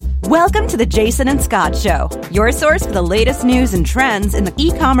Welcome to the Jason and Scott Show, your source for the latest news and trends in the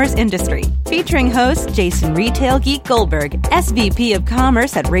e-commerce industry. Featuring host Jason Retail Geek Goldberg, SVP of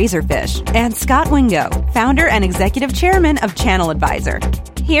Commerce at Razorfish, and Scott Wingo, founder and executive chairman of Channel Advisor.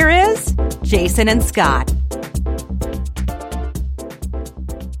 Here is Jason and Scott.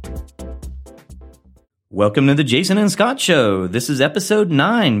 Welcome to the Jason and Scott Show. This is episode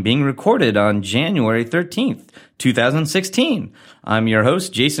 9, being recorded on January 13th, 2016. I'm your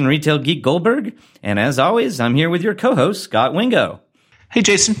host, Jason Retail Geek Goldberg, and as always, I'm here with your co-host, Scott Wingo. Hey,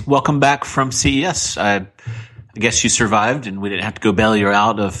 Jason. Welcome back from CES. I guess you survived, and we didn't have to go bail you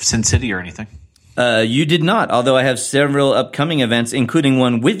out of Sin City or anything. You did not, although I have several upcoming events, including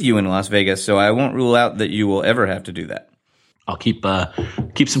one with you in Las Vegas, so I won't rule out that you will ever have to do that. I'll keep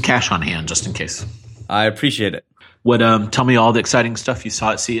some cash on hand just in case. I appreciate it. Tell me all the exciting stuff you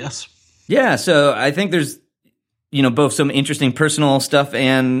saw at CES. Yeah, so I think there's, both some interesting personal stuff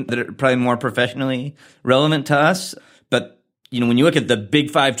and that are probably more professionally relevant to us. But, when you look at the big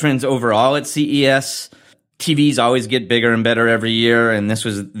 5 trends overall at CES, TVs always get bigger and better every year. And this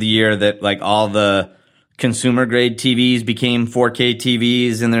was the year that all the consumer grade TVs became 4K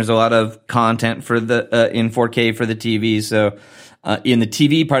TVs. And there's a lot of content for in 4K for the TVs. So in the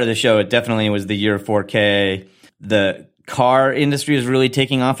TV part of the show, it definitely was the year of 4K. The car industry is really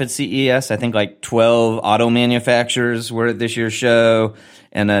taking off at CES. I think 12 auto manufacturers were at this year's show,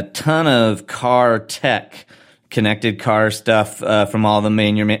 and a ton of car tech, connected car stuff from all the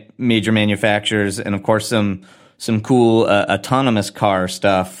major manufacturers, and of course some cool autonomous car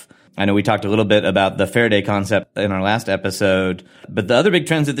stuff. I know we talked a little bit about the Faraday concept in our last episode, but the other big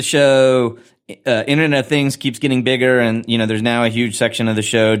trends at the show, Internet of Things keeps getting bigger, and there's now a huge section of the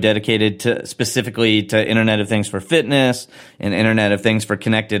show dedicated specifically to Internet of Things for fitness and Internet of Things for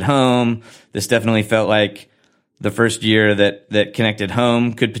connected home. This definitely felt like the first year that connected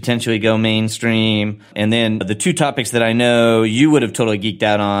home could potentially go mainstream. And then the 2 topics that I know you would have totally geeked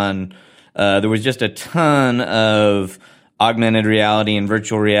out on, there was just a ton of augmented reality and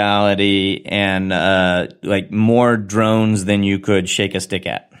virtual reality and more drones than you could shake a stick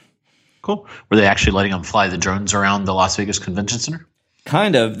at. Cool. Were they actually letting them fly the drones around the Las Vegas Convention Center?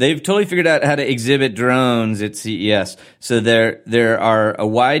 Kind of. They've totally figured out how to exhibit drones at CES. So there are a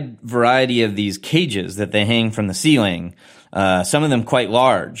wide variety of these cages that they hang from the ceiling, some of them quite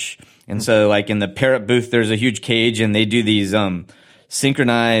large. And so in the Parrot booth, there's a huge cage, and they do these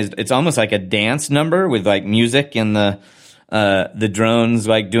synchronized, it's almost like a dance number with music and the drones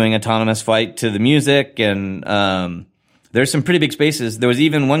doing autonomous flight to the music, and there's some pretty big spaces. There was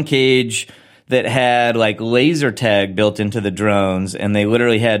even one cage that had laser tag built into the drones, and they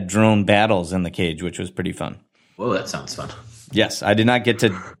literally had drone battles in the cage, which was pretty fun. Whoa, that sounds fun. Yes, I did not get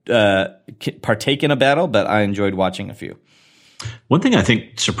to partake in a battle, but I enjoyed watching a few. One thing I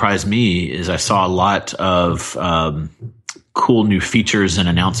think surprised me is I saw a lot of cool new features and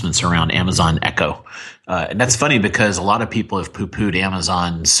announcements around Amazon Echo. And that's funny because a lot of people have poo-pooed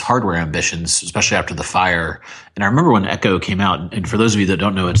Amazon's hardware ambitions, especially after the fire. And I remember when Echo came out, and for those of you that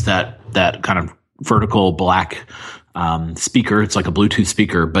don't know, it's that kind of vertical black speaker. It's like a Bluetooth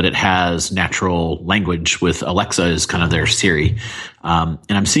speaker, but it has natural language with Alexa as kind of their Siri. And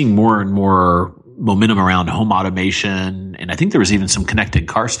I'm seeing more and more momentum around home automation. And I think there was even some connected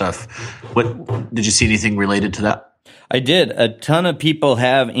car stuff. Did you see anything related to that? I did. A ton of people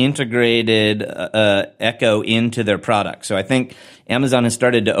have integrated Echo into their product. So I think Amazon has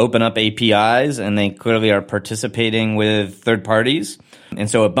started to open up APIs, and they clearly are participating with third parties. And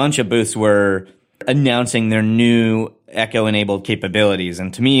so a bunch of booths were announcing their new Echo-enabled capabilities.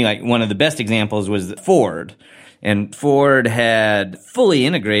 And to me, one of the best examples was Ford. And Ford had fully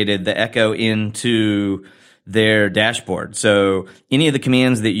integrated the Echo into their dashboard. So any of the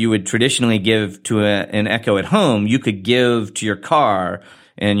commands that you would traditionally give to an Echo at home, you could give to your car,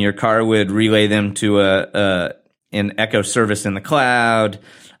 and your car would relay them to an Echo service in the cloud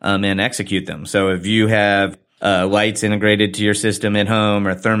and execute them. So if you have lights integrated to your system at home,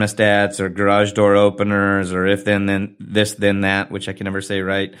 or thermostats, or garage door openers, or if then this then that, which I can never say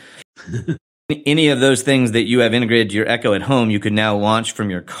right. Any of those things that you have integrated to your Echo at home, you could now launch from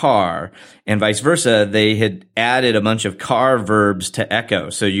your car, and vice versa. They had added a bunch of car verbs to Echo.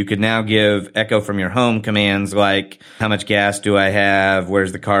 So you could now give Echo from your home commands like, how much gas do I have?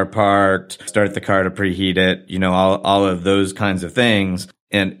 Where's the car parked? Start the car to preheat it, all of those kinds of things.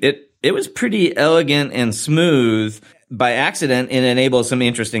 And it was pretty elegant and smooth. By accident, it enables some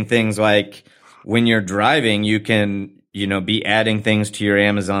interesting things like when you're driving, you can be adding things to your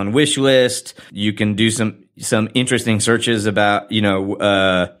Amazon wish list. You can do some interesting searches about,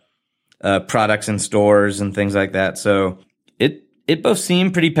 products and stores and things like that. So it it both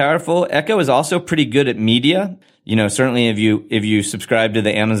seem pretty powerful. Echo is also pretty good at media. Certainly if you subscribe to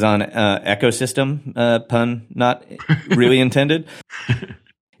the Amazon ecosystem, pun not really intended,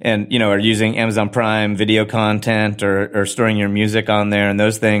 and are using Amazon Prime video content or storing your music on there and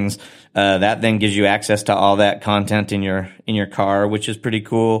those things, that then gives you access to all that content in your car, which is pretty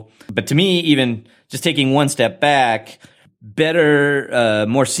cool. But to me, even just taking one step back, better,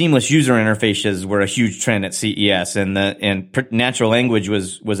 more seamless user interfaces were a huge trend at CES, and natural language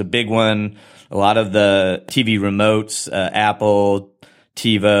was a big one. A lot of the TV remotes, Apple,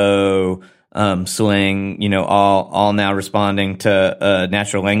 TiVo, Sling, all now responding to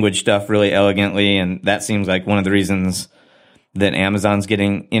natural language stuff really elegantly, and that seems like one of the reasons that Amazon's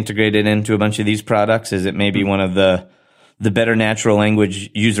getting integrated into a bunch of these products is it may be one of the better natural language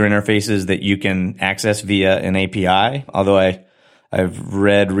user interfaces that you can access via an API. Although I've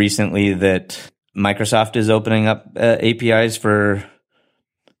read recently that Microsoft is opening up APIs for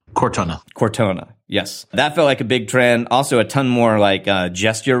Cortana, yes. That felt like a big trend. Also a ton more like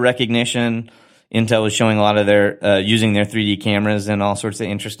gesture recognition. Intel was showing a lot of their using their 3D cameras in all sorts of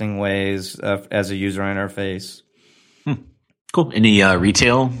interesting ways as a user interface. Cool. Any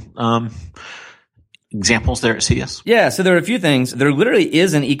retail examples there at CES? Yeah, so there are a few things. There literally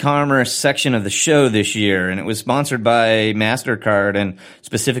is an e-commerce section of the show this year, and it was sponsored by MasterCard and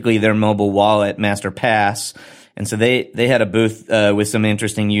specifically their mobile wallet, MasterPass. And so they had a booth with some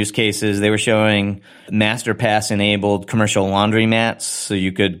interesting use cases. They were showing MasterPass-enabled commercial laundry mats, so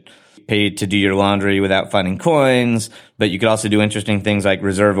you could pay to do your laundry without finding coins, but you could also do interesting things like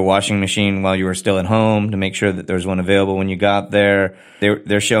reserve a washing machine while you were still at home to make sure that there's one available when you got there.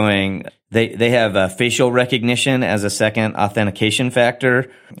 They're showing they have facial recognition as a second authentication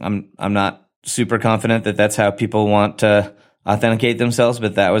factor. I'm not super confident that that's how people want to authenticate themselves,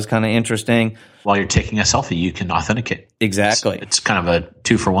 but that was kind of interesting. While you're taking a selfie, you can authenticate. Exactly. It's kind of a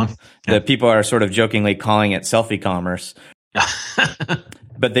 2-for-1. Yeah. The people are sort of jokingly calling it selfie commerce.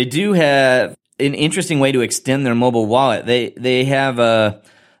 But they do have an interesting way to extend their mobile wallet. They have an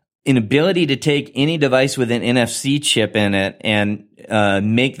ability to take any device with an NFC chip in it and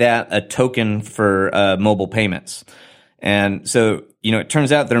make that a token for mobile payments. And so, it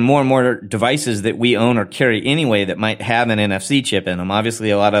turns out there are more and more devices that we own or carry anyway that might have an NFC chip in them.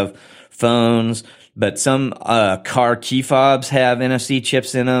 Obviously, a lot of phones, but some car key fobs have NFC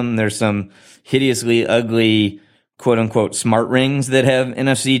chips in them. There's some hideously ugly quote-unquote smart rings that have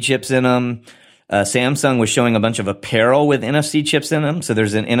NFC chips in them. Samsung was showing a bunch of apparel with NFC chips in them. So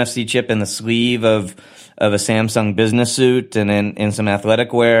there's an NFC chip in the sleeve of a Samsung business suit and in some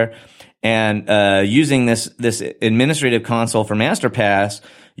athletic wear. And using this administrative console for MasterPass,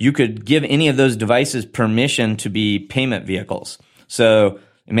 you could give any of those devices permission to be payment vehicles. So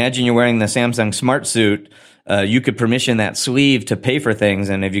imagine you're wearing the Samsung Smart Suit. You could permission that sleeve to pay for things.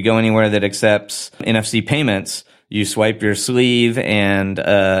 And if you go anywhere that accepts NFC payments, you swipe your sleeve and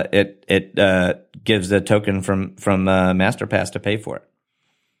it gives a token from MasterPass to pay for it.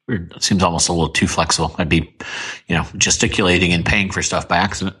 Weird. It seems almost a little too flexible. I'd be, gesticulating and paying for stuff by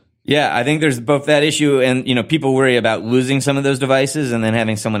accident. Yeah, I think there's both that issue and, people worry about losing some of those devices and then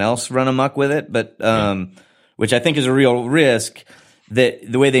having someone else run amok with it, but which I think is a real risk.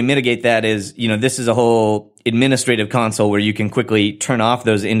 That the way they mitigate that is, this is a whole administrative console where you can quickly turn off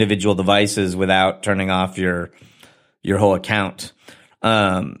those individual devices without turning off your whole account.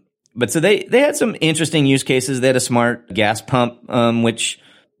 But so they had some interesting use cases. They had a smart gas pump, which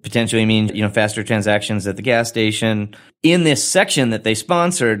potentially means, faster transactions at the gas station. In this section that they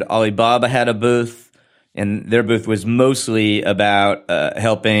sponsored, Alibaba had a booth, and their booth was mostly about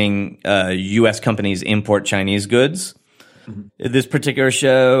helping U.S. companies import Chinese goods. Mm-hmm. This particular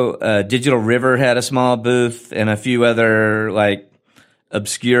show, Digital River had a small booth, and a few other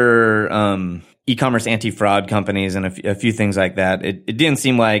obscure e-commerce anti-fraud companies and a few things like that. It didn't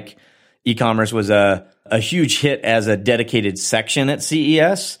seem like e-commerce was a huge hit as a dedicated section at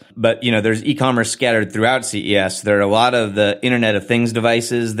CES, but there's e-commerce scattered throughout CES. There are a lot of the Internet of Things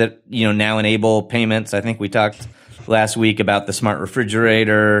devices that now enable payments. I think we talked last week about the smart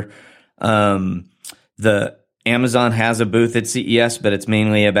refrigerator. The Amazon has a booth at CES, but it's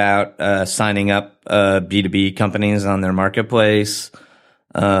mainly about signing up B2B companies on their marketplace.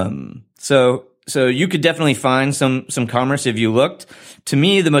 So you could definitely find some commerce if you looked. To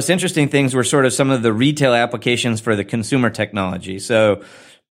me, the most interesting things were sort of some of the retail applications for the consumer technology. So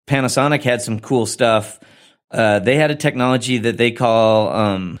Panasonic had some cool stuff. They had a technology that they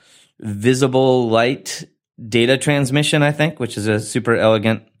call visible light data transmission, I think, which is a super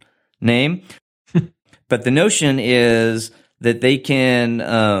elegant name. But the notion is that they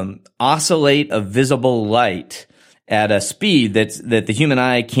can oscillate a visible light at a speed that the human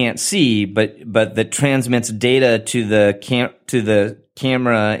eye can't see, but that transmits data to the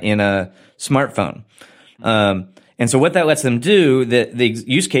camera in a smartphone. And so what that lets them do, the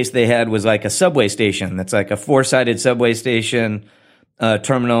use case they had was like a subway station. That's like a 4-sided subway station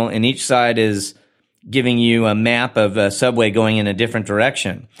terminal, and each side is giving you a map of a subway going in a different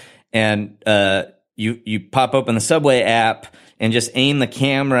direction. And you pop open the subway app and just aim the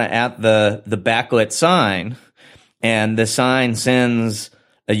camera at the backlit sign, and the sign sends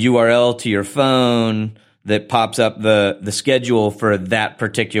a URL to your phone that pops up the schedule for that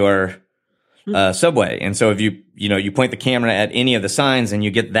particular subway. And so if you point the camera at any of the signs and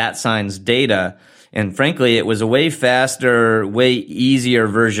you get that sign's data. And frankly, it was a way faster, way easier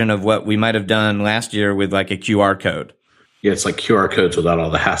version of what we might have done last year with like a QR code. Yeah, it's like QR codes without all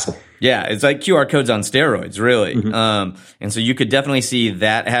the hassle. Yeah, it's like QR codes on steroids, really. And so you could definitely see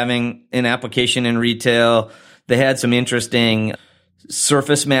that having an application in retail. They had some interesting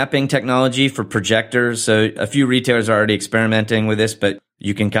surface mapping technology for projectors. So a few retailers are already experimenting with this, but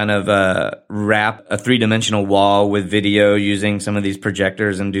you can kind of wrap a 3-dimensional wall with video using some of these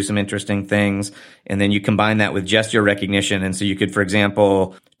projectors and do some interesting things. And then you combine that with gesture recognition. And so you could, for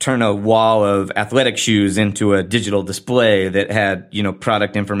example, turn a wall of athletic shoes into a digital display that had,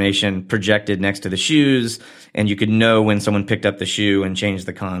 product information projected next to the shoes. And you could know when someone picked up the shoe and change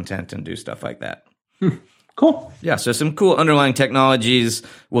the content and do stuff like that. Cool. Yeah, so some cool underlying technologies.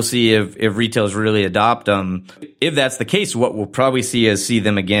 We'll see if retailers really adopt them. If that's the case, what we'll probably see is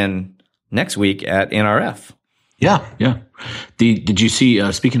them again next week at NRF. Yeah. Did you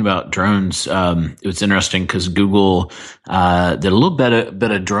see, speaking about drones, it was interesting because Google did a little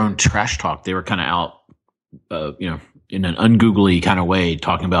bit of drone trash talk. They were kind of out, in an ungoogly kind of way,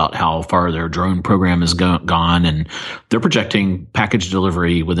 talking about how far their drone program has gone, and they're projecting package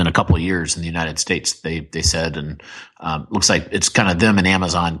delivery within a couple of years in the United States. They said, and looks like it's kind of them and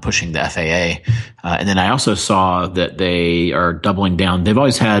Amazon pushing the FAA. And then I also saw that they are doubling down. They've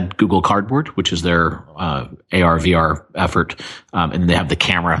always had Google Cardboard, which is their AR VR effort, and they have the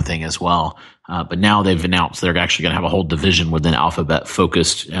camera thing as well. But now they've announced they're actually going to have a whole division within Alphabet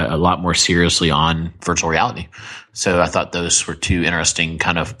focused a lot more seriously on virtual reality. So I thought those were two interesting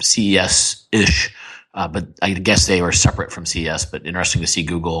kind of CES-ish, but I guess they were separate from CES, but interesting to see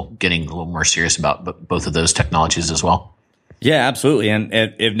Google getting a little more serious about both of those technologies as well. Yeah, absolutely. And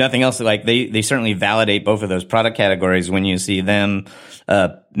if nothing else, like they certainly validate both of those product categories when you see them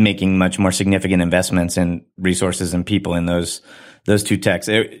making much more significant investments in resources and people in those two techs.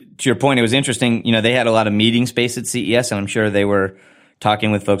 To your point, it was interesting. They had a lot of meeting space at CES, and I'm sure they were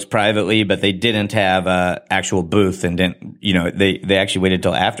talking with folks privately, but they didn't have a actual booth and didn't. They actually waited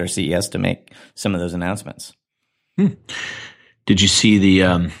till after CES to make some of those announcements. Did you see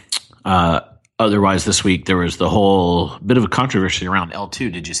the? Otherwise, this week there was the whole bit of a controversy around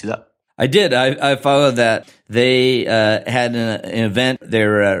L2. Did you see that? I did. I followed that. They had an event. They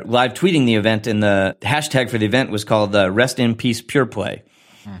were live tweeting the event, and the hashtag for the event was called Rest in Peace Pure Play.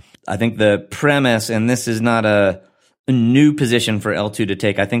 I think the premise, and this is not a new position for L2 to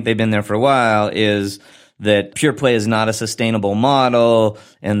take, I think they've been there for a while, is that pure play is not a sustainable model,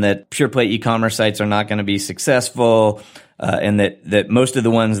 and that pure play e-commerce sites are not going to be successful, and that most of the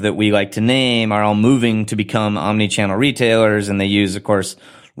ones that we like to name are all moving to become omni-channel retailers, and they use, of course,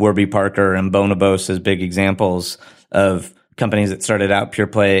 Warby Parker and Bonobos as big examples of companies that started out pure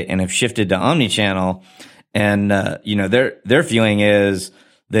play and have shifted to omni-channel. And their feeling is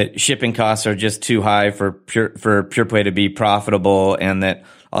that shipping costs are just too high for pure play to be profitable, and that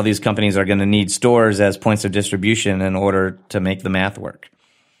all these companies are going to need stores as points of distribution in order to make the math work.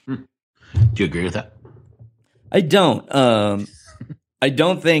 Do you agree with that? I don't. I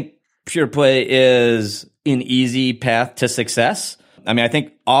don't think pure play is an easy path to success. I mean, I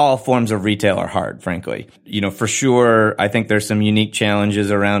think all forms of retail are hard, frankly. For sure, I think there's some unique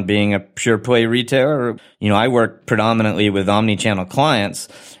challenges around being a pure play retailer. I work predominantly with omni-channel clients,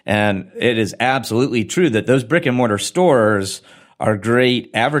 and it is absolutely true that those brick and mortar stores are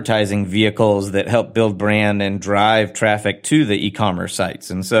great advertising vehicles that help build brand and drive traffic to the e-commerce sites.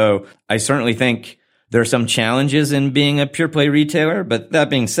 And so I certainly think there are some challenges in being a pure play retailer. But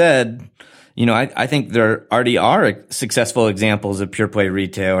that being said, I think there already are successful examples of pure play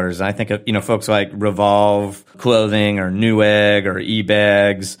retailers. I think of, folks like Revolve Clothing or Newegg or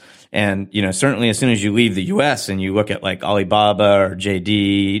eBags. And, certainly as soon as you leave the US and you look at like Alibaba or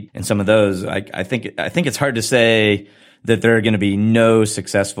JD and some of those, I think it's hard to say that there are going to be no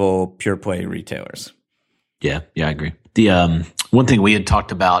successful pure play retailers. Yeah, I agree. The one thing we had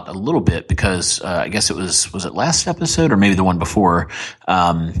talked about a little bit, because I guess was it last episode or maybe the one before,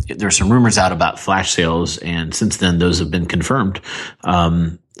 there's some rumors out about flash sales, and since then those have been confirmed.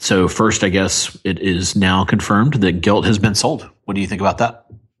 So first, I guess it is now confirmed that Gilt has been sold. What do you think about that?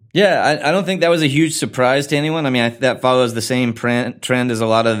 Yeah, I don't think that was a huge surprise to anyone. I mean, that follows the same trend as a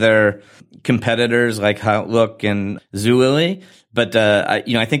lot of their competitors like Outlook and Zulily. But,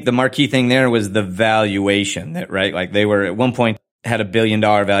 I think the marquee thing there was the valuation, right? Like they were at one point had $1 billion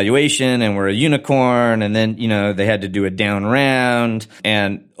valuation and were a unicorn. And then, they had to do a down round,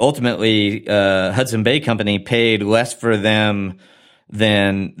 and ultimately, Hudson Bay Company paid less for them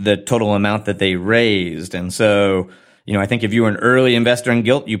than the total amount that they raised. And so, I think if you were an early investor in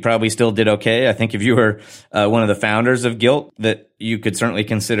Gilt, you probably still did okay. I think if you were one of the founders of Gilt, that you could certainly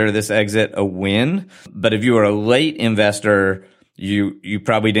consider this exit a win. But if you were a late investor, you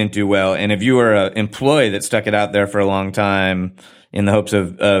probably didn't do well. And if you were an employee that stuck it out there for a long time in the hopes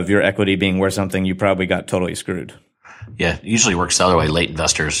of your equity being worth something, you probably got totally screwed. Yeah, it usually works the other way. Late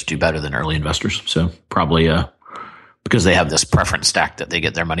investors do better than early investors. So probably because they have this preference stack that they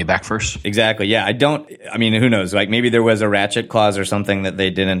get their money back first. Exactly. Yeah. Who knows? Like maybe there was a ratchet clause or something that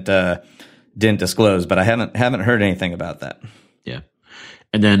they didn't disclose, but I haven't heard anything about that. Yeah.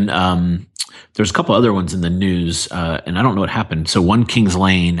 And then, there's a couple other ones in the news, and I don't know what happened. So One Kings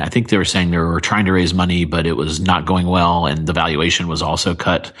Lane, I think they were saying they were trying to raise money, but it was not going well, and the valuation was also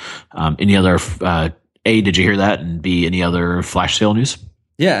cut. Any other, A, did you hear that? And B, any other flash sale news?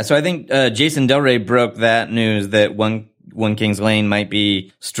 Yeah, so I think Jason Del Rey broke that news that One Kings Lane might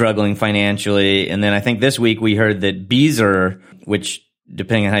be struggling financially. And then I think this week we heard that Beezer, which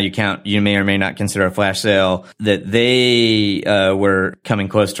depending on how you count, you may or may not consider a flash sale, that they were coming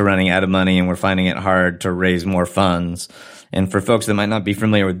close to running out of money and were finding it hard to raise more funds. And for folks that might not be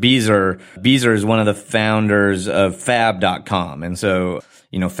familiar with Beezer, Beezer is one of the founders of Fab.com. And so,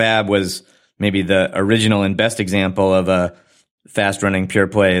 Fab was maybe the original and best example of a fast-running pure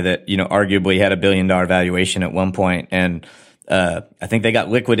play that, arguably had $1 billion valuation at one point. And I think they got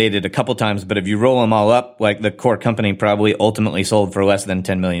liquidated a couple times, but if you roll them all up, like the core company probably ultimately sold for less than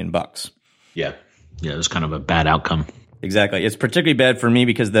 $10 million. Yeah. Yeah, it was kind of a bad outcome. Exactly. It's particularly bad for me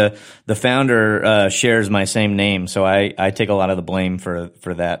because the founder shares my same name, so I take a lot of the blame for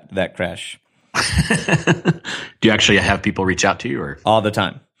that crash. Do you actually have people reach out to you, or all the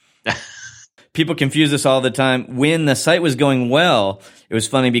time? People confuse this all the time. When the site was going well, it was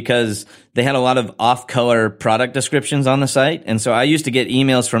funny because they had a lot of off-color product descriptions on the site. And so I used to get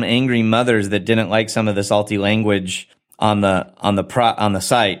emails from angry mothers that didn't like some of the salty language on the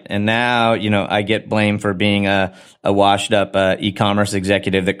site. And now, I get blamed for being a washed up e-commerce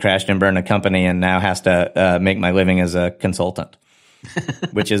executive that crashed and burned a company and now has to make my living as a consultant,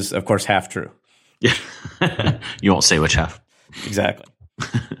 which is, of course, half true. Yeah. You won't say which half. Exactly.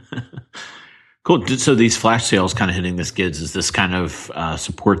 Cool. So these flash sales kind of hitting the skids, does this kind of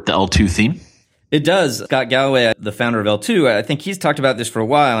support the L2 theme? It does. Scott Galloway, the founder of L2, I think he's talked about this for a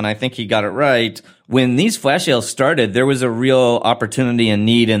while, and I think he got it right. When these flash sales started, there was a real opportunity and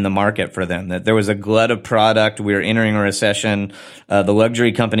need in the market for them, that there was a glut of product. We were entering a recession. The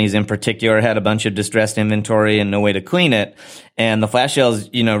luxury companies in particular had a bunch of distressed inventory and no way to clean it. And the flash sales,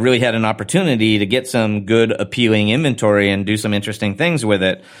 really had an opportunity to get some good, appealing inventory and do some interesting things with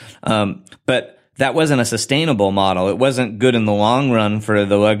it. But that wasn't a sustainable model. It wasn't good in the long run for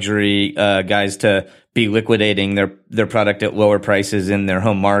the luxury guys to be liquidating their product at lower prices in their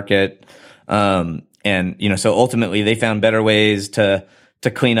home market. So ultimately they found better ways to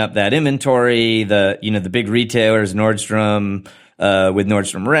clean up that inventory. The big retailers, Nordstrom with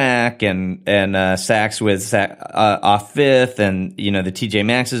Nordstrom Rack and Saks with Off Fifth and the TJ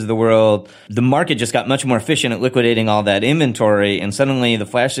Maxx's of the world. The market just got much more efficient at liquidating all that inventory, and suddenly the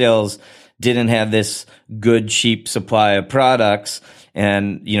flash sales didn't have this good, cheap supply of products.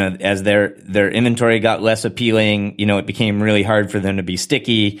 And, as their inventory got less appealing, it became really hard for them to be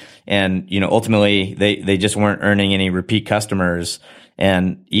sticky. And, ultimately they just weren't earning any repeat customers.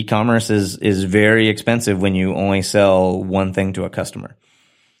 And e-commerce is very expensive when you only sell one thing to a customer.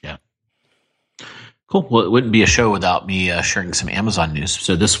 Yeah. Cool. Well, it wouldn't be a show without me sharing some Amazon news.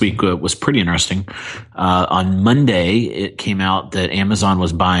 So this week was pretty interesting. On Monday, it came out that Amazon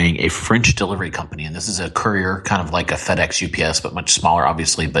was buying a French delivery company, and this is a courier, kind of like a FedEx, UPS, but much smaller,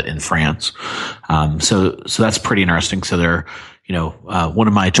 obviously, but in France. So that's pretty interesting. So they're, one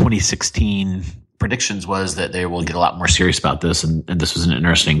of my 2016 predictions was that they will get a lot more serious about this, and this was an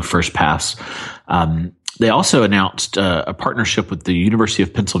interesting first pass. They also announced a partnership with the University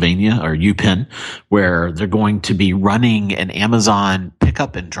of Pennsylvania, or UPenn, where they're going to be running an Amazon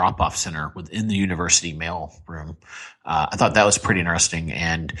pickup and drop-off center within the university mail room. I thought that was pretty interesting.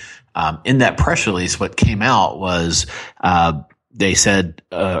 And in that press release, what came out was they said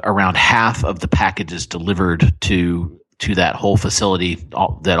around half of the packages delivered to that whole facility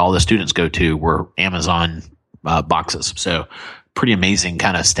that all the students go to were Amazon boxes. So pretty amazing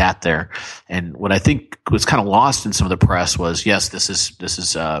kind of stat there. And what I think was kind of lost in some of the press was, yes, this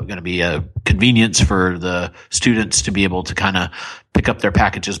is going to be a convenience for the students to be able to kind of pick up their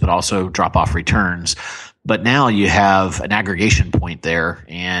packages, but also drop off returns. But now you have an aggregation point there,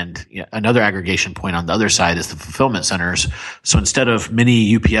 and another aggregation point on the other side is the fulfillment centers. So instead of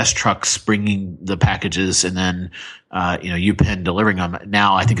many UPS trucks bringing the packages and then UPenn delivering them,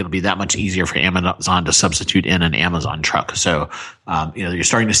 now I think it'll be that much easier for Amazon to substitute in an Amazon truck. So you're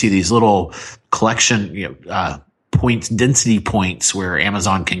starting to see these little collection points, density points, where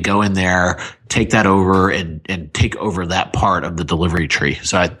Amazon can go in there, take that over, and take over that part of the delivery tree.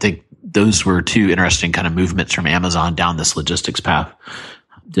 So I think those were two interesting kind of movements from Amazon down this logistics path.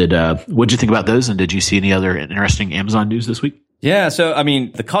 What'd you think about those? And did you see any other interesting Amazon news this week? Yeah. So, I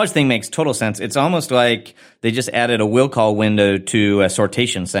mean, the college thing makes total sense. It's almost like they just added a will call window to a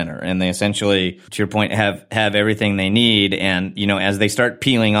sortation center, and they essentially, to your point, have everything they need. And, as they start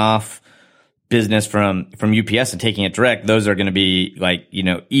peeling off business from UPS and taking it direct, those are going to be like,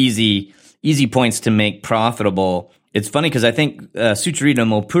 easy points to make profitable. It's funny because I think Sucharita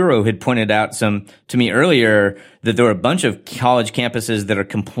Mulpuro had pointed out to me earlier that there were a bunch of college campuses that are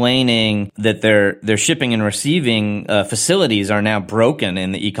complaining that their shipping and receiving facilities are now broken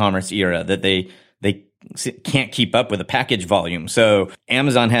in the e-commerce era, that they can't keep up with the package volume. So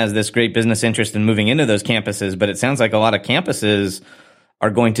Amazon has this great business interest in moving into those campuses, but it sounds like a lot of campuses are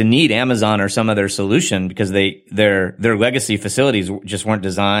going to need Amazon or some other solution because their legacy facilities just weren't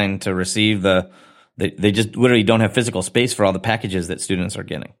designed to receive They just literally don't have physical space for all the packages that students are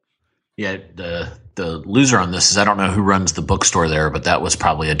getting. Yeah, the loser on this is I don't know who runs the bookstore there, but that was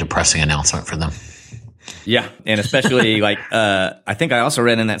probably a depressing announcement for them. Yeah, and especially I think I also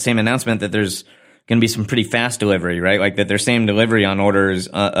read in that same announcement that there's going to be some pretty fast delivery, right? Like that there's same delivery on orders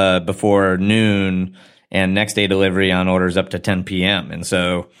before noon and next day delivery on orders up to 10 p.m. And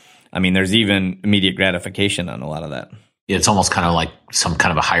so, I mean, there's even immediate gratification on a lot of that. Yeah, it's almost kind of like some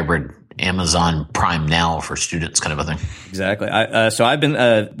kind of a hybrid Amazon Prime Now for students kind of a thing. Exactly. So I've been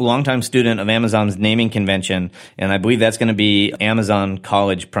a longtime student of Amazon's naming convention, and I believe that's going to be Amazon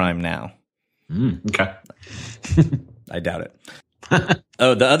College Prime Now. Okay. I doubt it.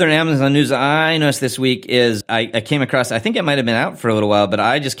 Oh, the other Amazon news I noticed this week is I came across, I think it might have been out for a little while, but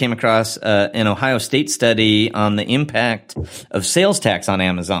I just came across an Ohio State study on the impact of sales tax on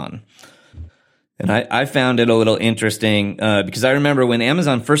Amazon. And I found it a little interesting because I remember when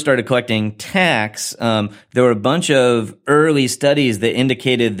Amazon first started collecting tax, there were a bunch of early studies that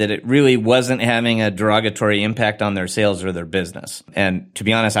indicated that it really wasn't having a derogatory impact on their sales or their business. And to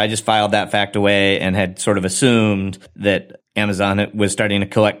be honest, I just filed that fact away and had sort of assumed that Amazon was starting to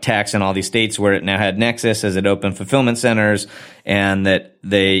collect tax in all these states where it now had Nexus as it opened fulfillment centers, and that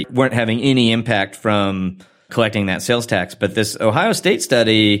they weren't having any impact from collecting that sales tax. But this Ohio State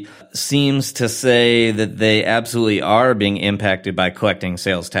study seems to say that they absolutely are being impacted by collecting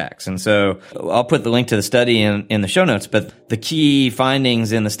sales tax. And so I'll put the link to the study in the show notes. But the key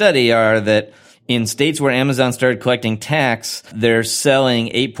findings in the study are that in states where Amazon started collecting tax, they're selling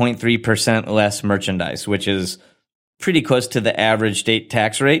 8.3% less merchandise, which is pretty close to the average state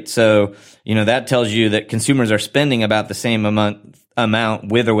tax rate. So, that tells you that consumers are spending about the same amount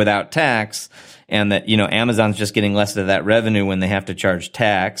with or without tax, and that, Amazon's just getting less of that revenue when they have to charge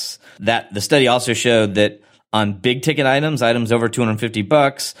tax. That the study also showed that on big ticket items over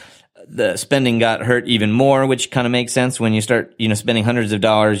 $250, the spending got hurt even more, which kind of makes sense. When you start, spending hundreds of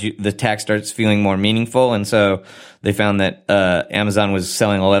dollars, the tax starts feeling more meaningful. And so they found that Amazon was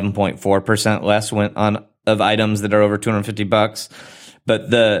selling 11.4% less of items that are over $250. But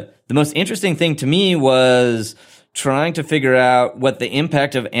the most interesting thing to me was trying to figure out what the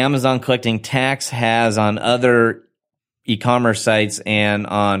impact of Amazon collecting tax has on other e-commerce sites and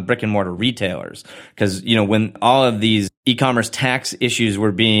on brick and mortar retailers. Because, when all of these e-commerce tax issues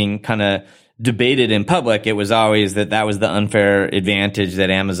were being kind of debated in public, it was always that was the unfair advantage that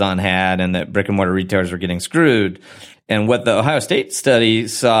Amazon had and that brick and mortar retailers were getting screwed. And what the Ohio State study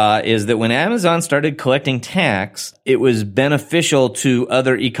saw is that when Amazon started collecting tax, it was beneficial to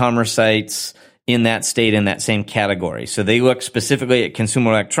other e-commerce sites in that state in that same category. So they looked specifically at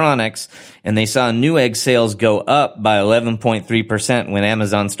consumer electronics, and they saw Newegg sales go up by 11.3% when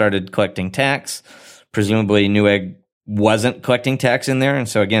Amazon started collecting tax. presumably Newegg wasn't collecting tax in there. And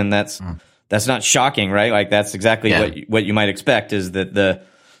so again, that's not shocking, right? Like that's exactly what you might expect, is that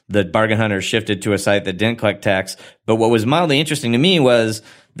the bargain hunters shifted to a site that didn't collect tax. But what was mildly interesting to me was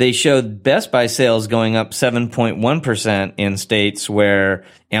they showed Best Buy sales going up 7.1% in states where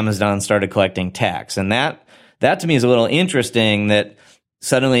Amazon started collecting tax. And that to me is a little interesting, that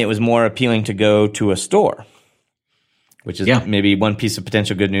suddenly it was more appealing to go to a store, which is maybe one piece of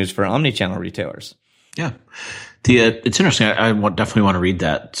potential good news for omnichannel retailers. Yeah. It's interesting. I definitely want to read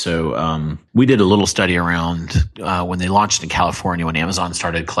that. So we did a little study around when they launched in California, when Amazon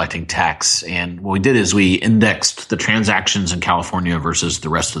started collecting tax. And what we did is we indexed the transactions in California versus the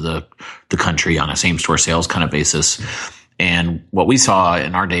rest of the country on a same-store sales kind of basis. And what we saw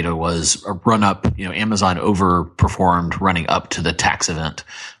in our data was a run up, Amazon overperformed running up to the tax event.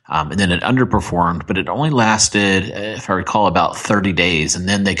 And then it underperformed, but it only lasted, if I recall, about 30 days. And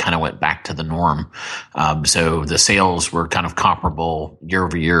then they kind of went back to the norm. So the sales were kind of comparable year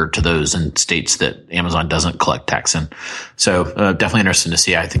over year to those in states that Amazon doesn't collect tax in. So definitely interesting to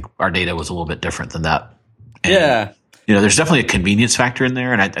see. I think our data was a little bit different than that. And, there's definitely a convenience factor in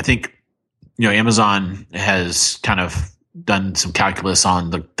there. And I think, Amazon has kind of done some calculus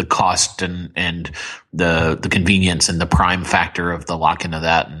on the cost and the convenience and the prime factor of the lock into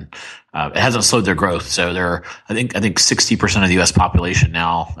that. And it hasn't slowed their growth. So I think 60% of the US population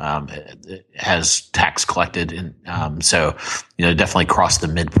now has tax collected. And so, definitely crossed the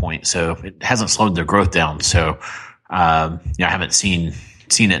midpoint. So it hasn't slowed their growth down. So, I haven't seen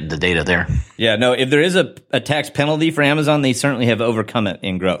it in the data there. Yeah, no, if there is a tax penalty for Amazon, they certainly have overcome it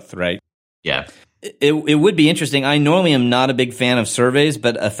in growth, right? Yeah. It would be interesting. I normally am not a big fan of surveys,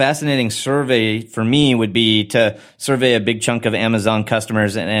 but a fascinating survey for me would be to survey a big chunk of Amazon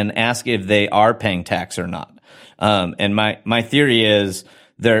customers and ask if they are paying tax or not. And my theory is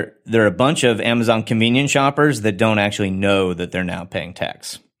there are a bunch of Amazon convenience shoppers that don't actually know that they're now paying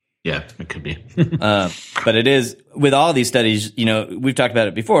tax. Yeah, it could be. But it is, with all these studies, we've talked about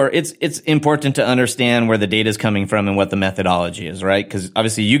it before, it's important to understand where the data is coming from and what the methodology is, right? Because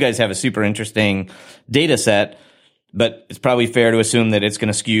obviously you guys have a super interesting data set, but it's probably fair to assume that it's going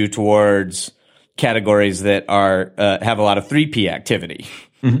to skew towards categories that are have a lot of 3P activity.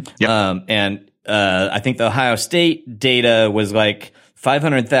 Mm-hmm. Yep. I think the Ohio State data was like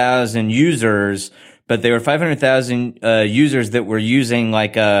 500,000 users, but there were 500,000 users that were using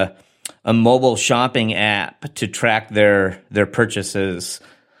like a mobile shopping app to track their purchases.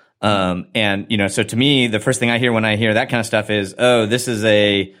 So to me, the first thing I hear when I hear that kind of stuff is, oh, this is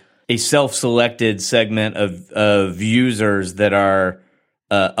a self-selected segment of users that are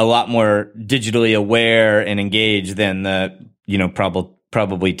a lot more digitally aware and engaged than the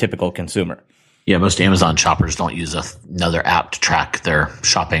probably typical consumer. Yeah, most Amazon shoppers don't use another app to track their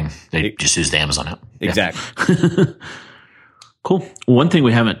shopping. They just use the Amazon app. Exactly. Yeah. Cool. One thing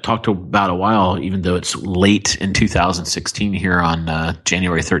we haven't talked about a while, even though it's late in 2016 here on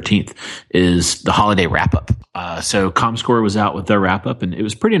January 13th, is the holiday wrap-up. So ComScore was out with their wrap-up, and it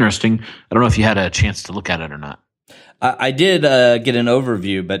was pretty interesting. I don't know if you had a chance to look at it or not. I did get an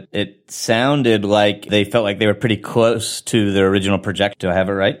overview, but it sounded like they felt like they were pretty close to their original projection. Do I have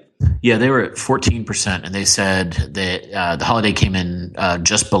it right? Yeah, they were at 14%, and they said that the holiday came in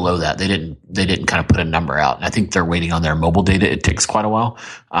just below that. They didn't kind of put a number out, and I think they're waiting on their mobile data. It takes quite a while.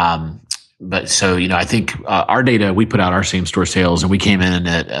 But so, I think our data, we put out our same store sales and we came in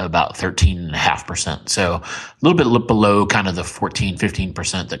at about 13.5%. So a little bit below kind of the 14,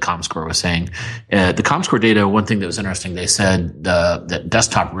 15% that ComScore was saying. The ComScore data, one thing that was interesting, they said that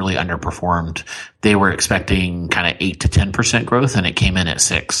desktop really underperformed. They were expecting kind of 8 to 10% growth and it came in at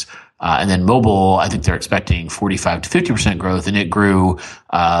 6%. And then mobile, I think they're expecting 45 to 50% growth, and it grew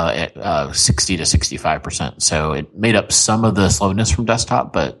at 60 to 65%. So it made up some of the slowness from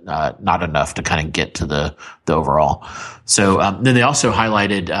desktop, but not enough to kind of get to the overall. So then they also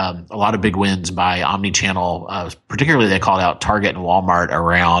highlighted a lot of big wins by omnichannel. Particularly, they called out Target and Walmart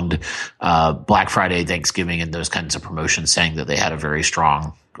around Black Friday, Thanksgiving, and those kinds of promotions, saying that they had a very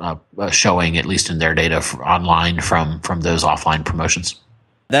strong showing, at least in their data online from those offline promotions.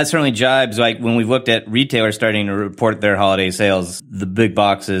 That certainly jibes. Like when we've looked at retailers starting to report their holiday sales, the big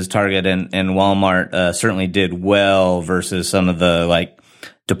boxes, Target and Walmart, certainly did well versus some of the like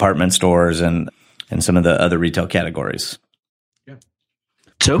department stores and some of the other retail categories. Yeah.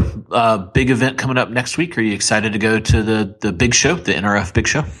 So, big event coming up next week. Are you excited to go to the big show, the NRF big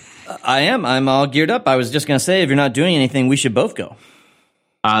show? I am. I'm all geared up. I was just going to say, if you're not doing anything, we should both go.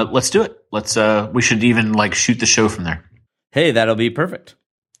 Let's do it. We should even like shoot the show from there. Hey, that'll be perfect.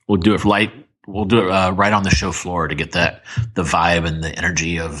 We'll do it right on the show floor to get the vibe and the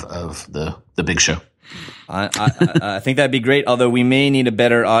energy of the big show. I think that'd be great, although we may need a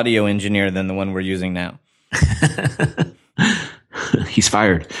better audio engineer than the one we're using now. He's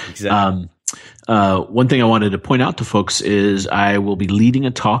fired. Exactly. One thing I wanted to point out to folks is I will be leading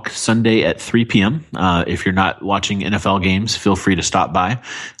a talk Sunday at 3 p.m. If you're not watching NFL games, feel free to stop by.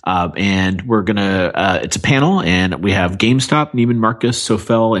 And we're going to, it's a panel, and we have GameStop, Neiman Marcus,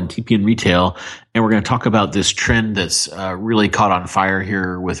 Sofel, and TPN Retail. And we're going to talk about this trend that's really caught on fire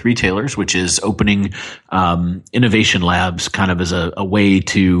here with retailers, which is opening innovation labs kind of as a way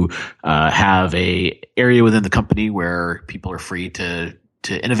to have a area within the company where people are free to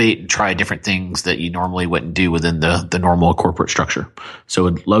innovate and try different things that you normally wouldn't do within the normal corporate structure. So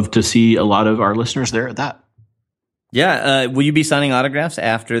I'd love to see a lot of our listeners there at that. Yeah. Will you be signing autographs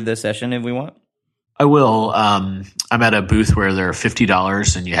after the session if we want? I will. I'm at a booth where they're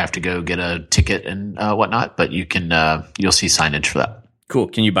 $50 and you have to go get a ticket and whatnot, but you can, you'll see signage for that. Cool.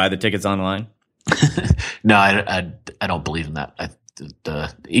 Can you buy the tickets online? No, I don't believe in that.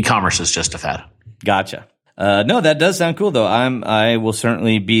 The e-commerce is just a fad. Gotcha. No, that does sound cool though. I will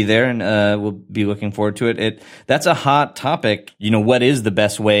certainly be there and we'll be looking forward to it. That's a hot topic. You know, what is the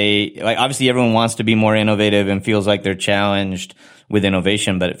best way? Like, obviously everyone wants to be more innovative and feels like they're challenged with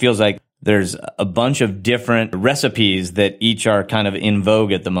innovation, but it feels like there's a bunch of different recipes that each are kind of in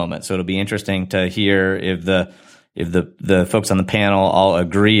vogue at the moment. So it'll be interesting to hear if the folks on the panel all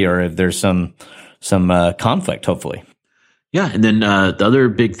agree or if there's some conflict, hopefully. Yeah, and then the other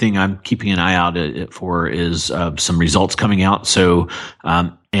big thing I'm keeping an eye out for is some results coming out. So,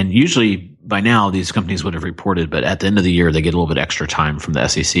 and usually by now these companies would have reported, but at the end of the year they get a little bit extra time from the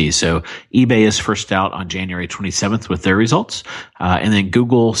SEC. So eBay is first out on January 27th with their results, and then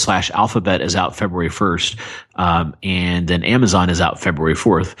Google/Alphabet is out February 1st, and then Amazon is out February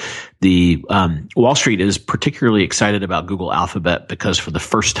 4th. The Wall Street is particularly excited about Google Alphabet because for the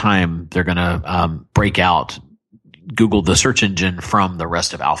first time they're going to break out Google, the search engine, from the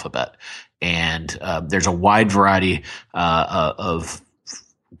rest of Alphabet. And there's a wide variety of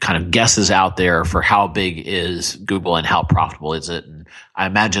kind of guesses out there for how big is Google and how profitable is it. And I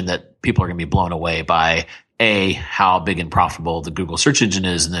imagine that people are going to be blown away by A, how big and profitable the Google search engine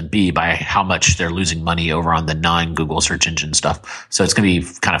is, and then B, by how much they're losing money over on the non-Google search engine stuff. So it's going to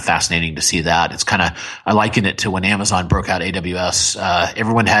be kind of fascinating to see that. It's kind of, I liken it to when Amazon broke out AWS.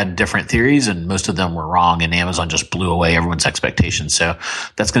 Everyone had different theories and most of them were wrong, and Amazon just blew away everyone's expectations. So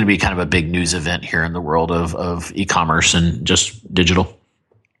that's going to be kind of a big news event here in the world of e-commerce and just digital.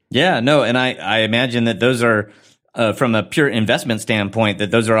 Yeah, no, and I imagine that those are, from a pure investment standpoint, that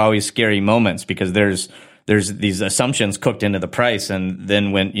those are always scary moments because there's these assumptions cooked into the price. And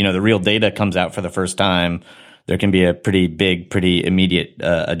then when, the real data comes out for the first time, there can be a pretty big, pretty immediate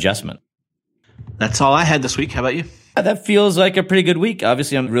adjustment. That's all I had this week. How about you? Yeah, that feels like a pretty good week.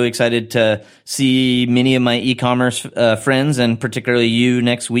 Obviously, I'm really excited to see many of my e-commerce friends and particularly you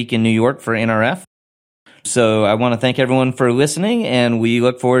next week in New York for NRF. So I want to thank everyone for listening, and we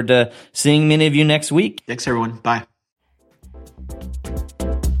look forward to seeing many of you next week. Thanks, everyone. Bye.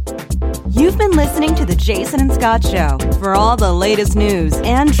 You've been listening to The Jason and Scott Show. For all the latest news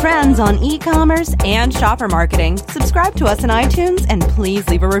and trends on e-commerce and shopper marketing, subscribe to us on iTunes and please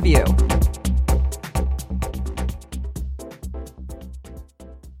leave a review.